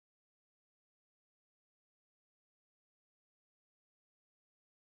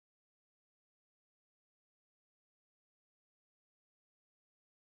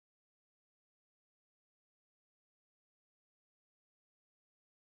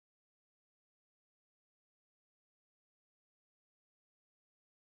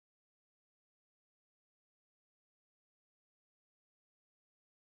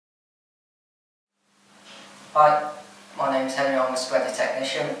Hi, my name is Henry, I'm a spreader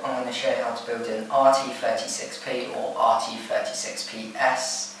technician. I'm going to show you how to build an RT36P or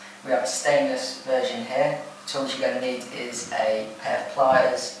RT36PS. We have a stainless version here. The tools you're going to need is a pair of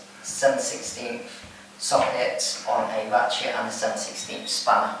pliers, 7/16 sockets on a ratchet and a 7/16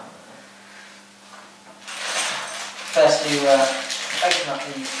 spanner. Firstly, open up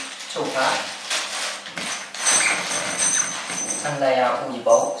the tool pack and lay out all your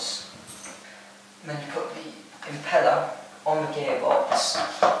bolts. And then you put the impeller on the gearbox,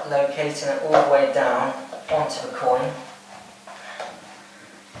 locating it all the way down onto the coin.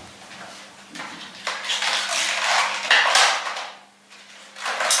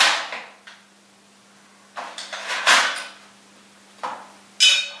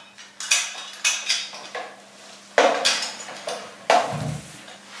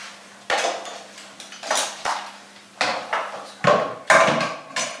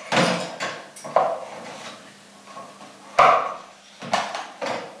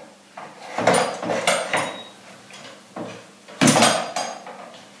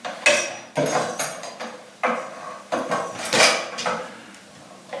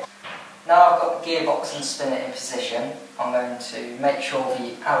 Now I've got the gearbox and spin it in position, I'm going to make sure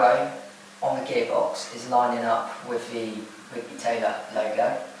the arrow on the gearbox is lining up with the Taylor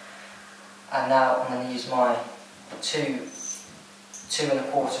logo. And now I'm going to use my two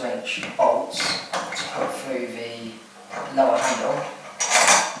 2¼ inch bolts to put through the lower handle.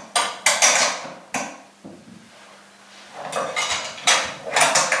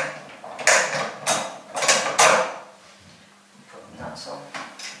 Put the nuts on.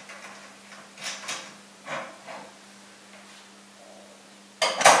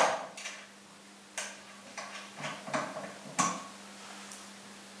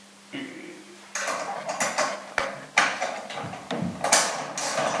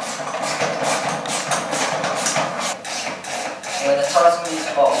 I'm going to tighten these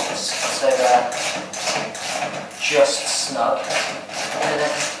bolts so they're just snug. They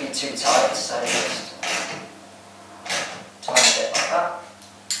don't have to be too tight, so just tighten a bit like that.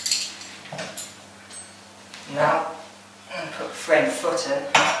 Now, I'm going to put the frame foot in.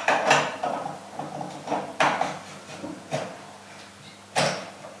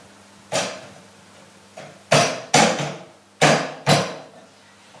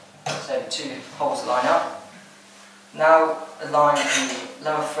 So two holes line up. Now align the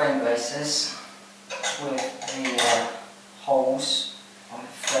lower frame braces with the holes on the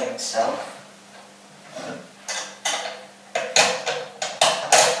frame itself.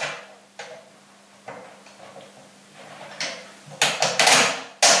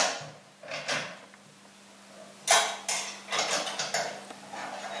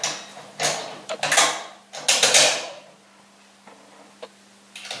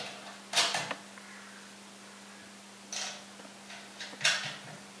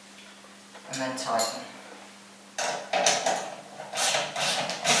 And then tighten.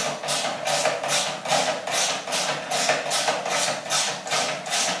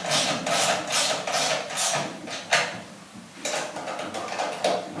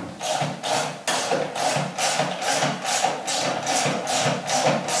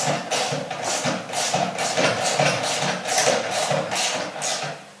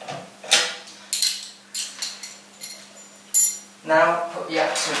 Now put the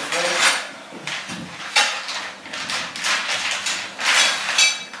axle through.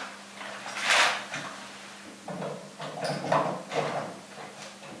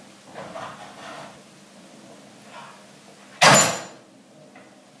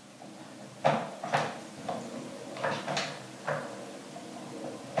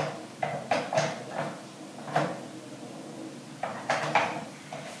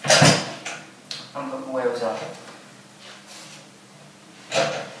 And put the wheels on.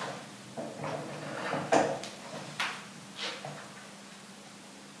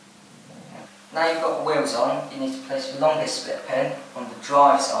 Now you've got the wheels on, you need to place the longest split pin on the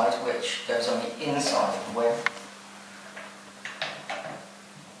drive side, which goes on the inside of the wheel.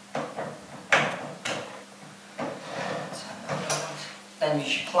 Then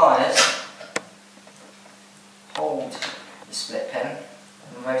use your pliers, hold the split pin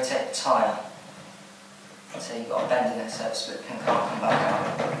and rotate the tyre. So you've got a bend in it so the split pin can't come back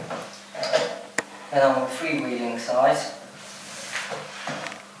out. Then on the freewheeling side,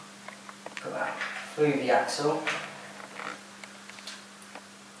 put that through the axle.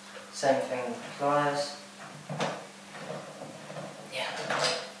 Same thing with the pliers. Yeah.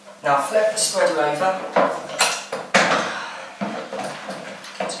 Now flip the spreader over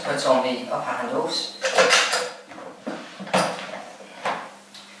to put on the upper handles.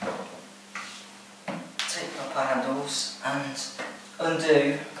 Take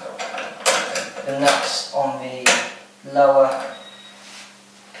undo the nuts on the lower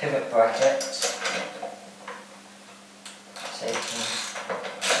pivot bracket, so you can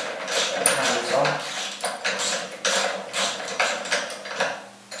put the handles on.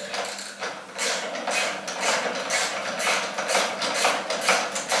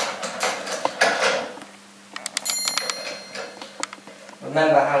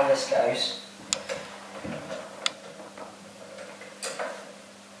 Remember how this goes.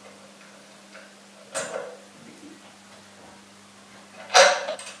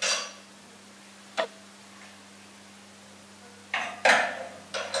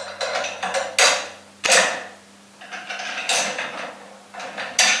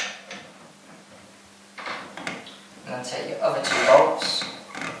 And then take your other 2 bolts, do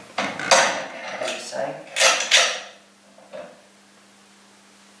the same.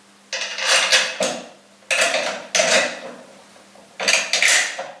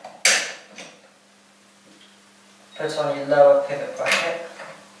 Put on your lower pivot bracket.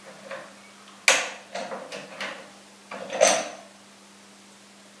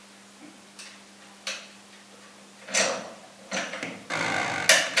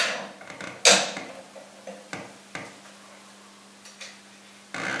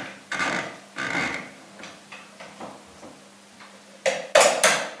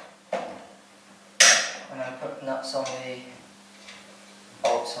 And then put nuts on the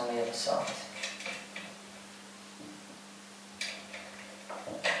bolts on the other side.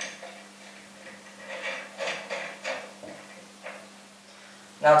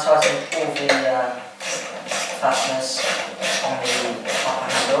 Now tighten all the fasteners on the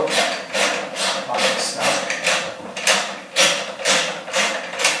upper handle, nice and snug.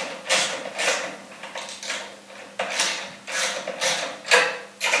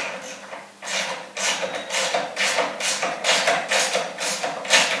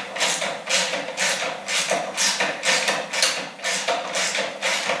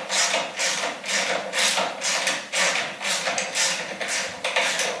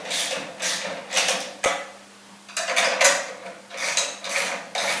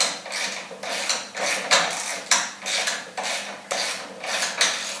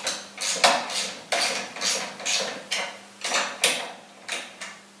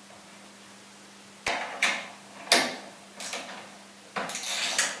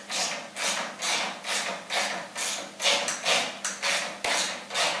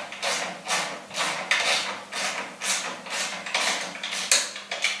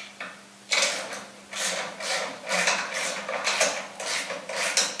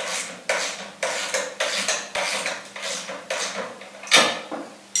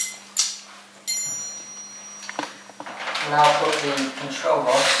 Now put the control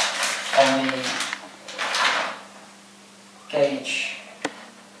rod on the gauge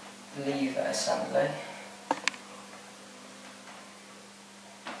lever assembly,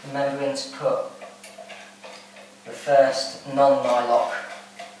 remembering to put the first non-nylock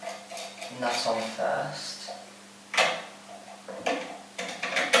nut on first, and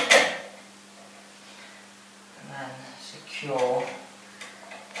then secure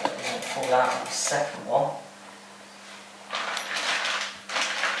that it doesn't fall out of the second one.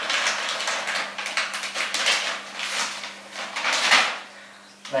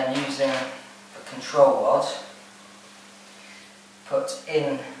 Then using the control rod, put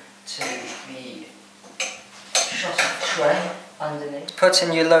into the shut-off tray underneath. Put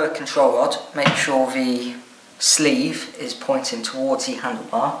in your lower control rod, make sure the sleeve is pointing towards the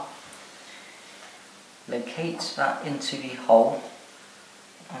handlebar. Locate that into the hole,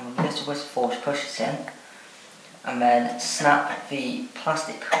 and with a little bit of force push it in, and then snap the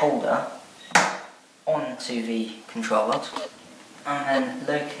plastic holder onto the control rod. And then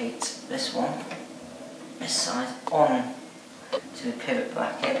locate this one, this side, on to the pivot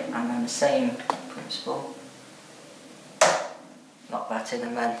bracket, and then the same principle. Lock that in,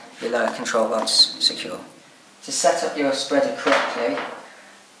 and then your lower control rod's secure. To set up your spreader correctly,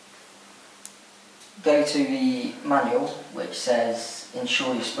 go to the manual which says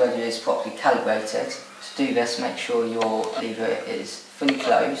ensure your spreader is properly calibrated. To do this, make sure your lever is fully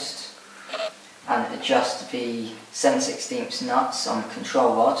closed, and adjust the 7/16 nuts on the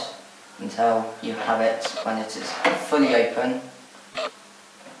control rod until you have it when it is fully open,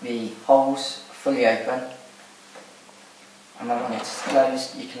 the holes fully open, and then when it's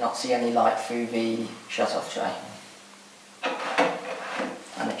closed you cannot see any light through the shut-off tray,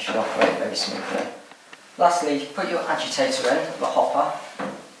 and it should operate very smoothly. Lastly, put your agitator in, the hopper,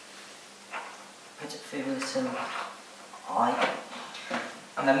 put it through the little eye,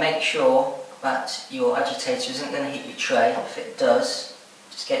 and then make sure that your agitator isn't going to hit your tray. If it does,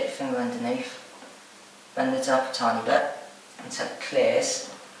 just get your finger underneath, bend it up a tiny bit until it clears,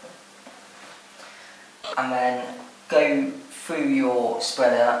 and then go through your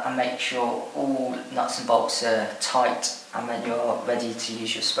spreader and make sure all nuts and bolts are tight, and then you're ready to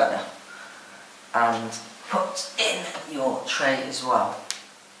use your spreader. And put in your tray as well.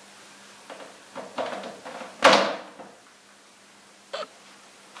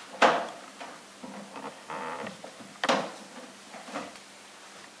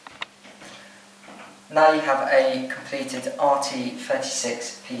 Now you have a completed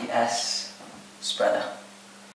RT36PS spreader.